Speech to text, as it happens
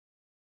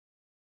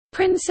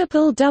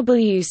Principal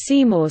W.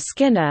 Seymour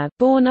Skinner,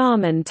 born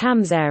Armand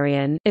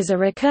Tamzarian, is a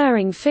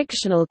recurring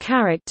fictional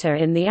character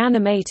in the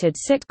animated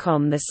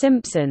sitcom The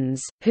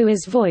Simpsons, who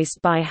is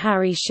voiced by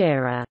Harry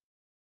Shearer.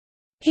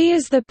 He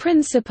is the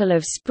principal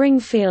of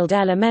Springfield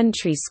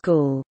Elementary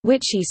School,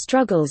 which he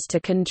struggles to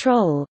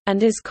control,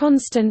 and is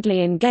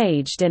constantly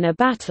engaged in a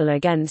battle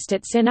against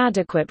its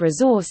inadequate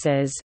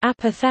resources,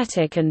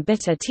 apathetic and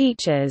bitter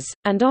teachers,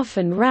 and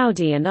often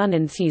rowdy and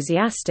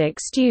unenthusiastic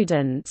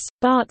students,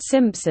 Bart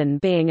Simpson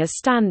being a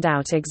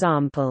standout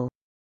example.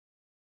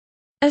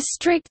 A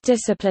strict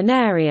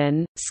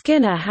disciplinarian,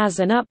 Skinner has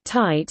an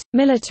uptight,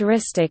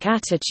 militaristic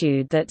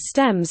attitude that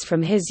stems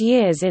from his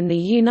years in the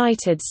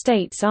United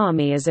States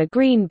Army as a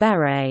Green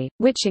Beret,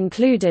 which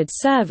included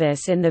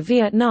service in the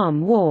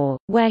Vietnam War,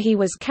 where he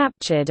was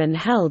captured and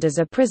held as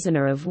a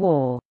prisoner of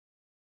war.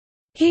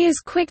 He is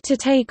quick to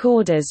take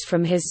orders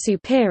from his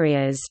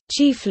superiors,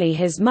 chiefly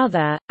his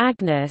mother,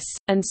 Agnes,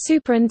 and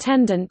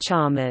Superintendent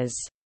Chalmers.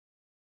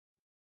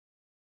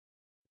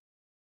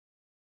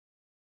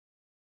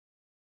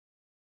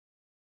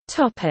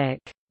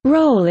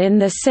 Role in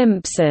The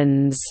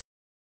Simpsons.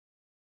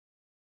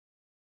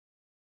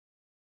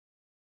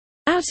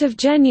 Out of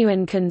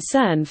genuine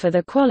concern for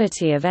the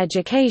quality of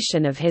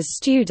education of his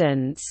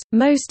students,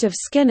 most of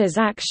Skinner's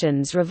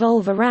actions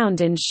revolve around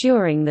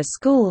ensuring the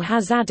school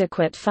has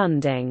adequate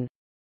funding.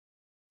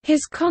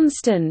 His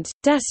constant,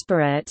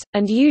 desperate,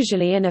 and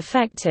usually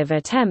ineffective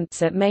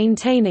attempts at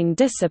maintaining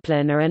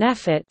discipline are an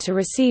effort to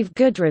receive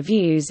good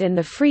reviews in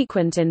the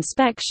frequent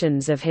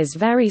inspections of his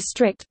very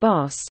strict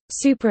boss,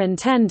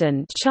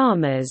 Superintendent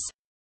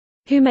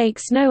Chalmers—who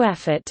makes no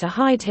effort to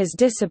hide his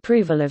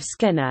disapproval of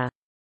Skinner.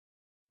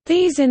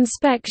 These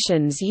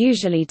inspections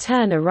usually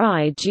turn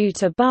awry due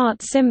to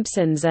Bart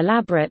Simpson's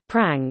elaborate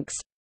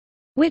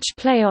pranks—which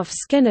play off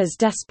Skinner's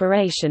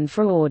desperation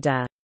for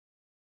order.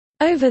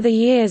 Over the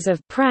years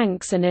of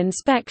pranks and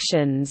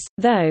inspections,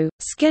 though,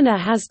 Skinner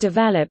has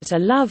developed a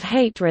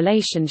love-hate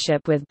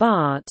relationship with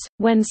Bart.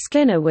 When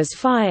Skinner was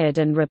fired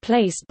and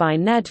replaced by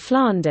Ned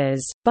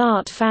Flanders,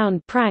 Bart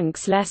found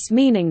pranks less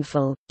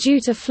meaningful, due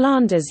to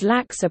Flanders'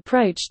 lax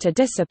approach to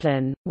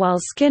discipline, while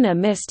Skinner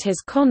missed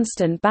his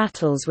constant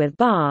battles with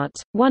Bart.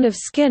 One of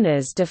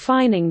Skinner's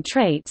defining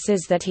traits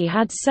is that he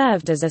had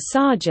served as a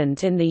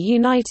sergeant in the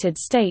United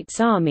States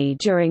Army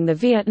during the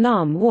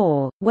Vietnam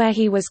War, where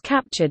he was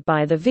captured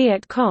by the Viet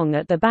Cong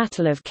at the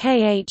Battle of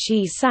Khe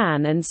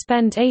San and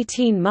spent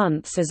 18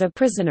 months as a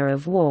prisoner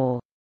of war.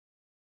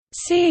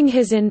 Seeing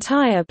his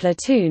entire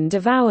platoon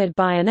devoured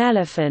by an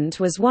elephant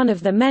was one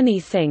of the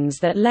many things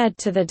that led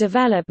to the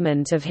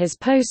development of his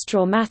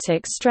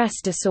post-traumatic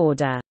stress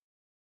disorder.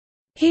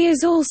 He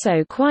is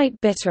also quite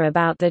bitter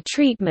about the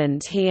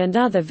treatment he and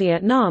other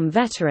Vietnam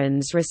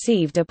veterans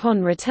received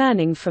upon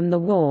returning from the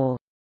war.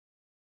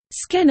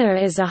 Skinner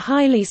is a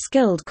highly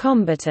skilled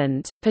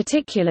combatant,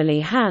 particularly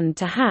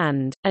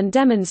hand-to-hand, and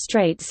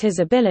demonstrates his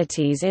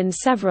abilities in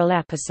several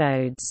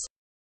episodes.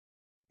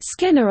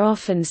 Skinner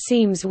often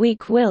seems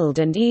weak-willed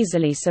and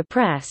easily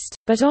suppressed,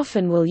 but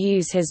often will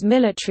use his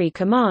military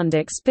command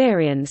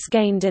experience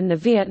gained in the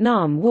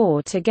Vietnam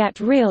War to get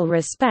real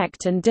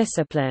respect and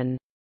discipline.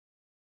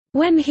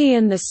 When he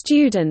and the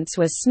students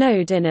were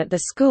snowed in at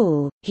the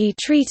school, he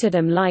treated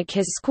them like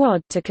his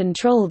squad to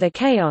control the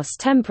chaos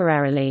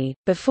temporarily,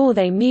 before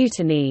they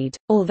mutinied.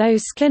 Although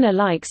Skinner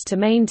likes to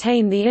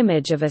maintain the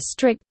image of a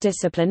strict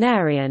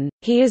disciplinarian,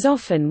 he is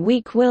often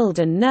weak-willed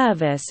and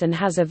nervous and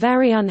has a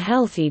very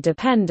unhealthy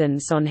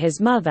dependence on his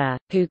mother,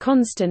 who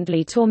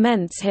constantly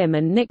torments him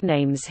and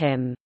nicknames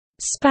him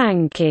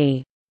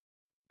Spanky.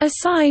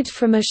 Aside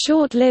from a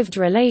short-lived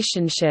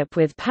relationship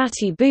with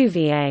Patty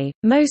Bouvier,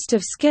 most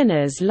of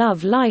Skinner's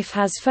love life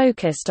has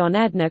focused on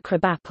Edna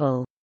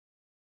Krabappel.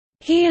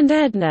 He and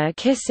Edna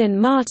kiss in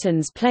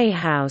Martin's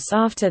playhouse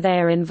after they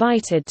are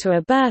invited to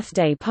a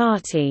birthday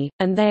party,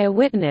 and they are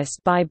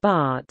witnessed by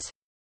Bart.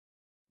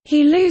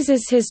 He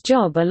loses his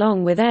job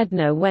along with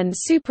Edna when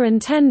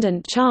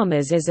Superintendent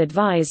Chalmers is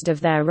advised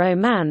of their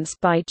romance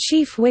by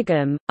Chief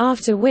Wiggum,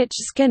 after which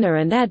Skinner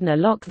and Edna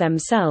lock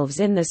themselves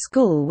in the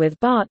school with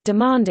Bart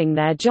demanding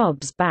their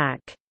jobs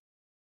back.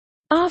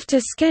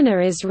 After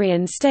Skinner is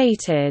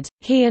reinstated,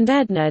 he and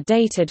Edna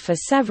dated for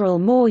several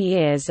more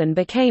years and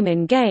became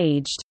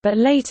engaged, but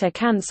later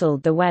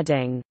cancelled the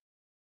wedding.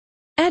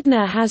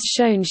 Edna has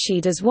shown she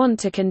does want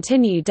to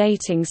continue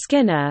dating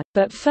Skinner,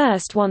 but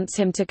first wants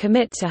him to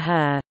commit to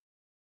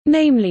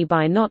her—namely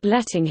by not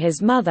letting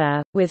his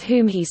mother, with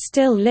whom he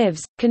still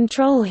lives,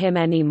 control him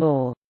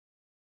anymore.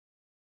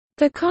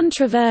 The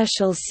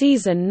controversial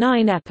Season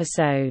 9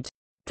 episode,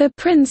 "The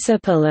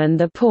Principal and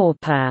the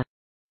Pauper,"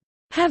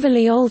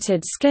 heavily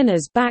altered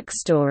Skinner's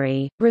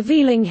backstory,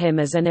 revealing him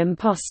as an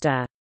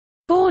imposter.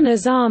 Born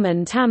as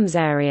Armand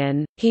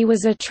Tamzarian, he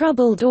was a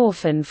troubled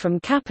orphan from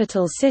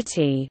Capital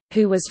City,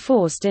 who was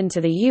forced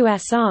into the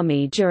U.S.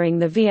 Army during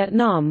the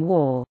Vietnam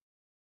War.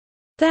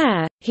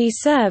 There, he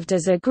served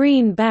as a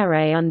Green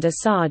Beret under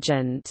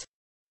Sergeant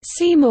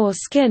Seymour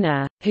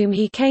Skinner, whom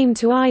he came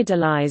to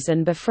idolize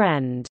and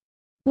befriend.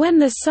 When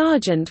the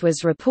sergeant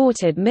was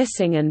reported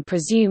missing and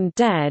presumed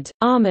dead,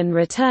 Armin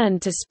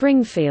returned to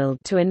Springfield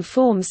to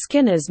inform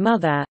Skinner's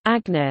mother,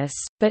 Agnes,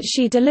 but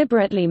she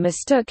deliberately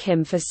mistook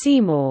him for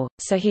Seymour,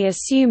 so he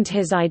assumed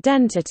his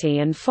identity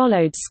and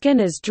followed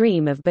Skinner's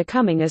dream of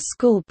becoming a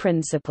school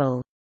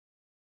principal.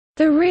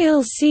 The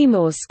real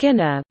Seymour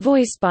Skinner,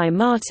 voiced by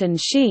Martin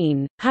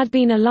Sheen, had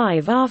been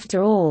alive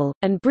after all,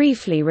 and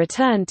briefly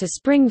returned to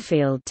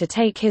Springfield to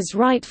take his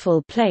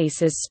rightful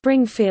place as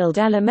Springfield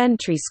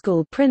Elementary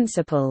School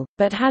principal,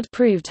 but had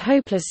proved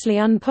hopelessly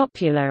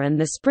unpopular and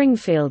the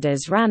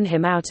Springfielders ran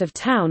him out of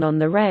town on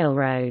the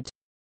railroad.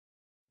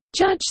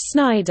 Judge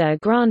Snyder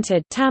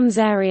granted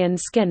Tamzarian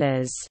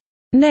Skinner's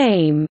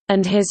name,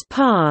 and his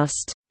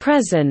past,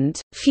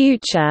 present,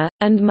 future,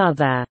 and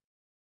mother,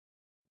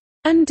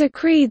 and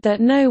decreed that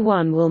no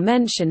one will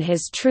mention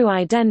his true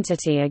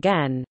identity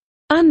again,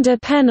 under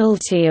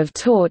penalty of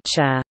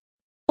torture,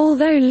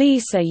 although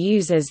Lisa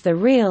uses the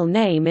real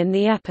name in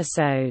the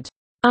episode,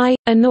 I,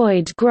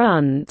 Annoyed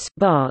Grunt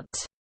Bot.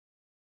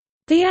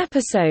 The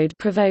episode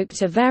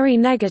provoked a very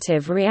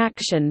negative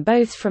reaction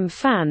both from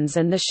fans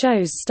and the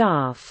show's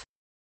staff.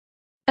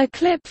 A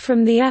clip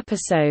from the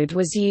episode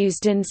was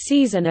used in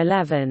Season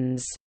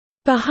 11's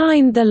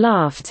Behind the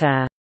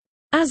Laughter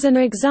as an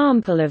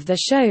example of the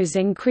show's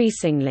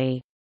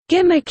increasingly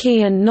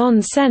gimmicky and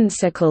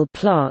nonsensical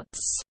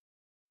plots.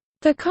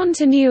 The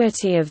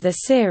continuity of the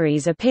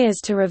series appears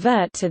to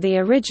revert to the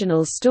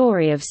original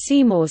story of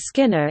Seymour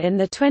Skinner in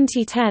the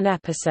 2010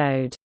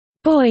 episode,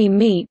 Boy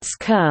Meets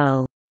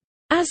Curl,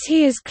 as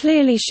he is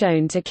clearly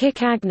shown to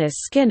kick Agnes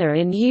Skinner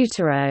in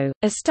utero,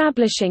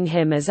 establishing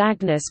him as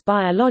Agnes'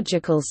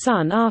 biological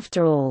son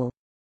after all.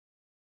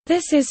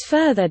 This is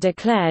further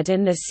declared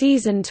in the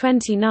Season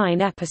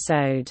 29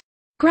 episode,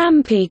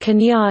 Grampy Can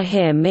Ya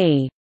Hear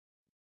Me?,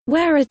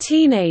 where a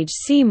teenage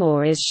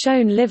Seymour is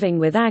shown living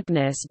with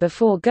Agnes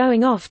before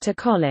going off to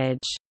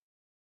college.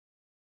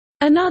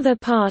 Another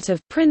part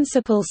of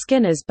Principal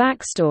Skinner's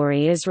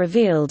backstory is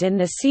revealed in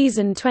the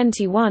Season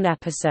 21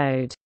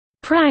 episode,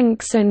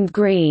 Pranks and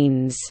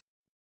Greens,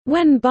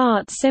 when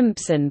Bart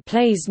Simpson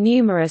plays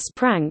numerous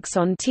pranks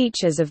on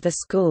teachers of the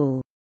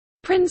school.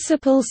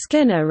 Principal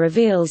Skinner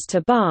reveals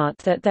to Bart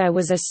that there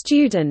was a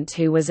student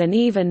who was an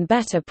even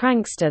better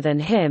prankster than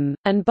him,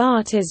 and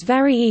Bart is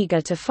very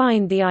eager to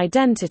find the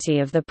identity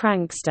of the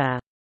prankster.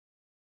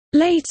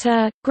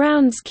 Later,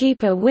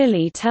 groundskeeper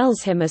Willie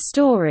tells him a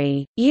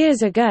story.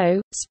 Years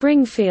ago,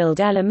 Springfield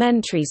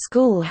Elementary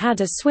School had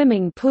a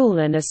swimming pool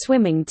and a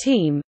swimming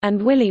team, and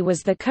Willie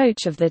was the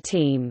coach of the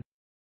team.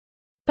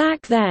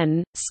 Back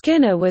then,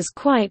 Skinner was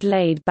quite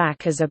laid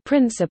back as a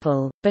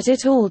principal, but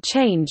it all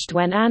changed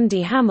when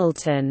Andy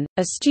Hamilton,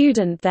 a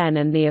student then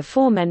and the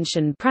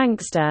aforementioned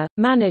prankster,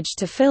 managed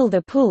to fill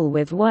the pool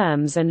with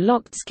worms and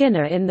locked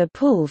Skinner in the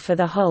pool for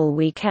the whole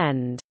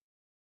weekend.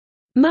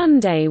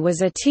 Monday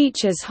was a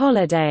teacher's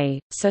holiday,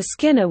 so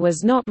Skinner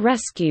was not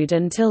rescued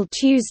until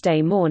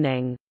Tuesday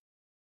morning.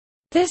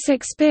 This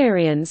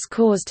experience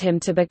caused him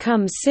to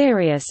become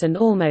serious and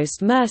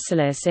almost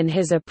merciless in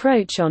his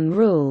approach on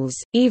rules,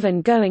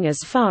 even going as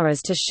far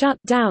as to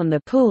shut down the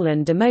pool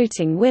and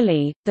demoting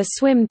Willie, the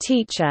swim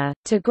teacher,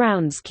 to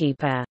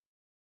groundskeeper.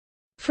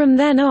 From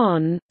then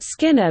on,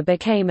 Skinner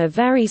became a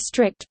very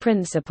strict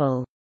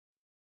principal.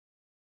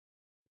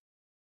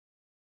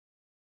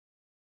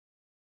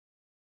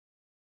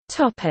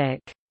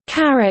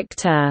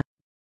 Character.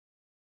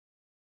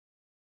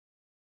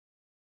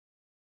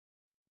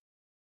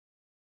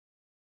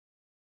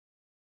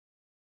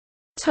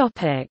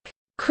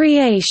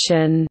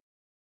 Creation.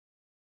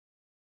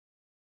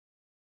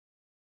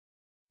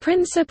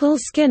 Principal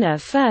Skinner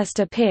first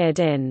appeared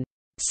in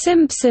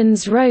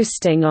Simpsons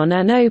Roasting on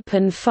an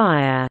Open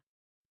Fire,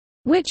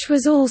 which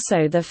was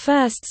also the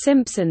first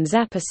Simpsons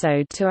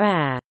episode to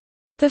air.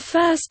 The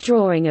first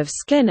drawing of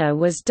Skinner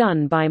was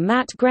done by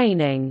Matt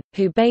Groening,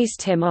 who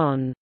based him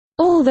on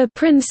all the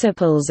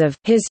principles of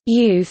his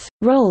youth,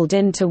 rolled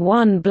into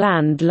one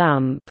bland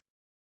lump.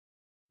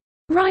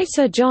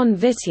 Writer John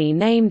Vitti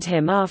named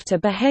him after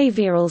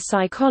behavioral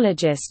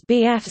psychologist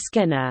B.F.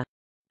 Skinner.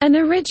 An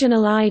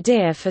original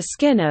idea for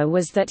Skinner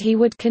was that he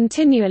would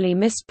continually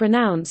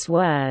mispronounce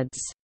words.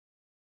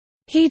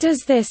 He does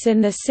this in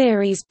the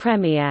series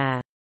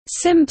premiere,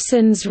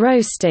 Simpsons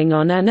Roasting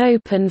on an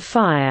Open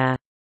Fire,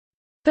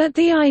 but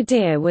the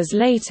idea was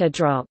later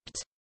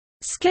dropped.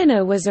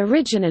 Skinner was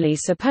originally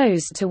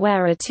supposed to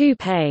wear a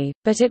toupee,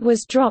 but it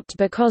was dropped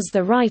because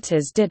the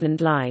writers didn't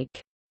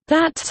like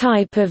that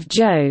type of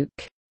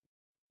joke.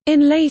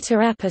 In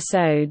later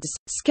episodes,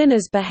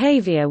 Skinner's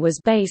behavior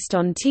was based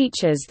on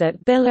teachers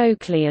that Bill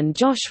Oakley and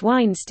Josh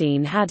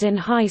Weinstein had in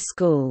high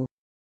school.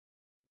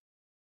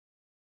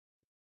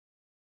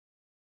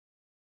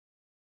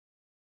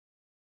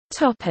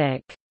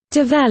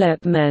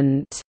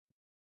 Development.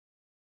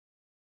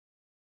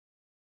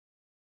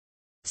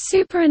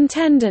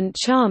 Superintendent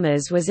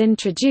Chalmers was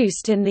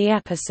introduced in the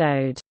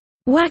episode,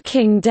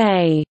 Whacking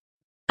Day,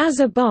 as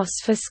a boss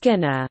for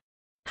Skinner.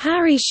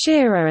 Harry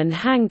Shearer and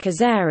Hank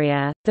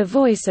Azaria, the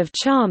voice of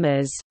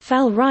Chalmers,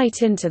 fell right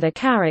into the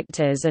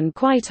characters and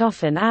quite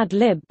often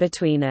ad-lib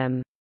between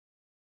them.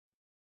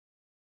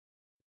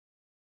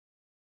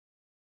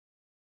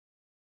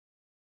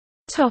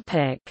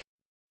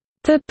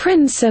 The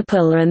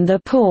Principal and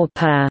the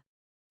Pauper.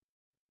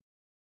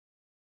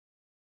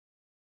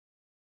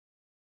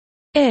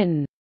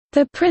 In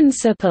The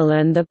Principal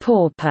and the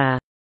Pauper,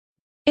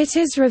 it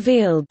is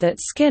revealed that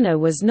Skinner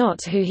was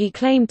not who he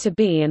claimed to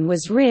be and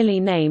was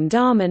really named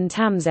Armin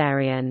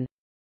Tamzarian.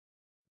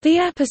 The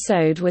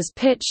episode was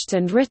pitched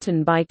and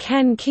written by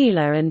Ken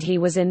Keeler and he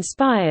was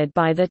inspired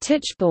by the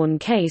Tichborne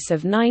case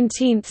of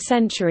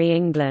 19th-century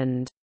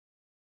England.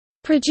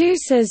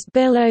 Producers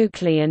Bill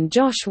Oakley and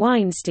Josh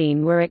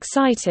Weinstein were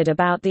excited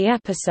about the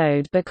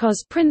episode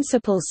because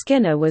Principal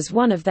Skinner was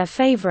one of their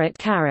favorite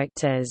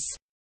characters.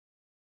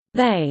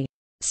 They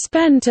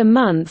spent a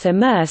month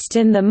immersed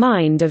in the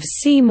mind of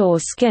Seymour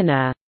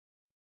Skinner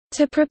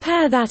to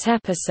prepare that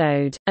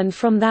episode, and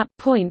from that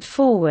point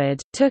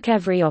forward, took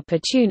every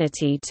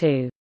opportunity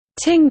to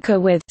tinker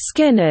with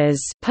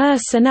Skinner's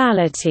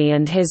personality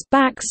and his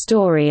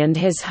backstory and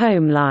his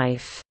home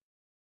life.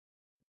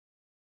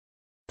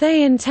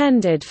 They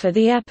intended for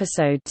the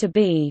episode to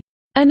be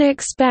an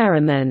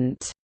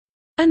experiment,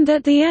 and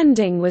that the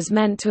ending was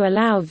meant to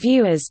allow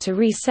viewers to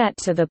reset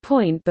to the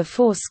point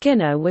before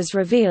Skinner was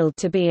revealed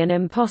to be an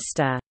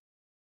imposter.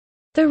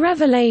 The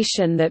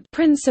revelation that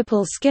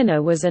Principal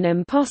Skinner was an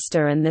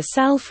imposter and the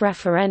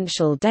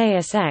self-referential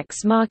Deus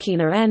Ex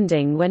Machina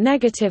ending were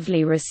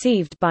negatively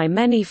received by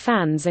many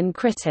fans and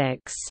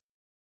critics.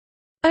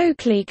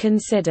 Oakley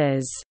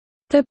considers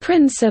The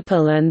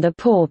Principal and the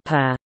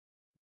Pauper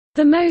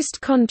the most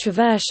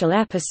controversial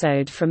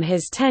episode from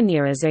his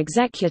tenure as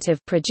executive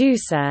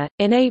producer.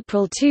 In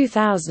April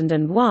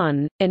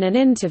 2001, in an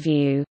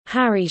interview,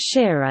 Harry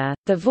Shearer,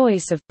 the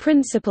voice of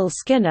Principal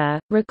Skinner,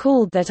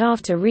 recalled that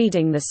after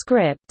reading the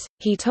script,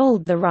 he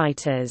told the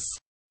writers,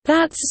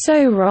 "That's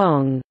so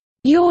wrong.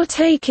 You're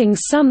taking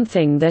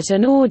something that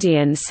an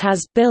audience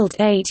has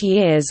built 8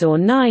 years or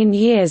 9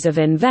 years of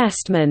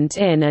investment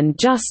in and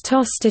just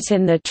tossed it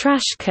in the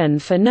trash can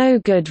for no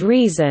good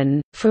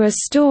reason, for a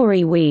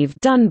story we've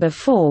done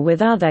before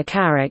with other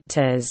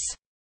characters.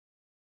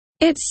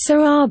 It's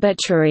so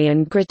arbitrary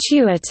and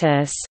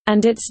gratuitous,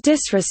 and it's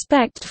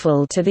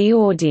disrespectful to the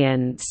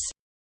audience."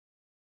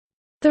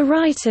 The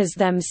writers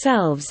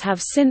themselves have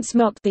since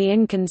mocked the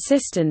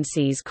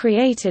inconsistencies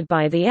created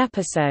by the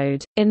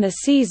episode. In the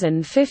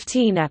season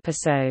 15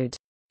 episode,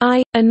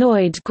 I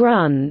Annoyed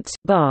Grunt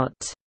Bot,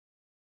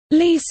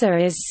 Lisa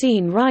is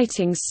seen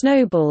writing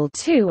Snowball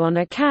 2 on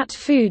a cat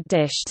food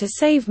dish to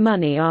save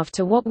money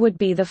after what would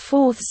be the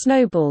fourth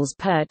Snowball's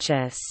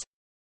purchase.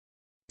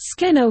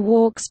 Skinner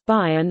walks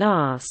by and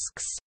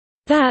asks,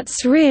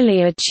 "That's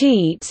really a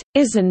cheat,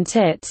 isn't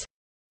it?"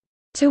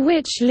 To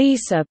which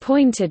Lisa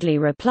pointedly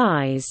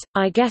replies,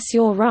 "I guess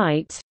you're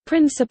right,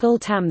 Principal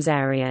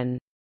Tamzarian."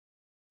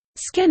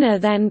 Skinner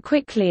then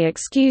quickly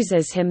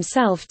excuses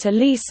himself to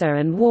Lisa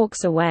and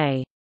walks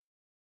away.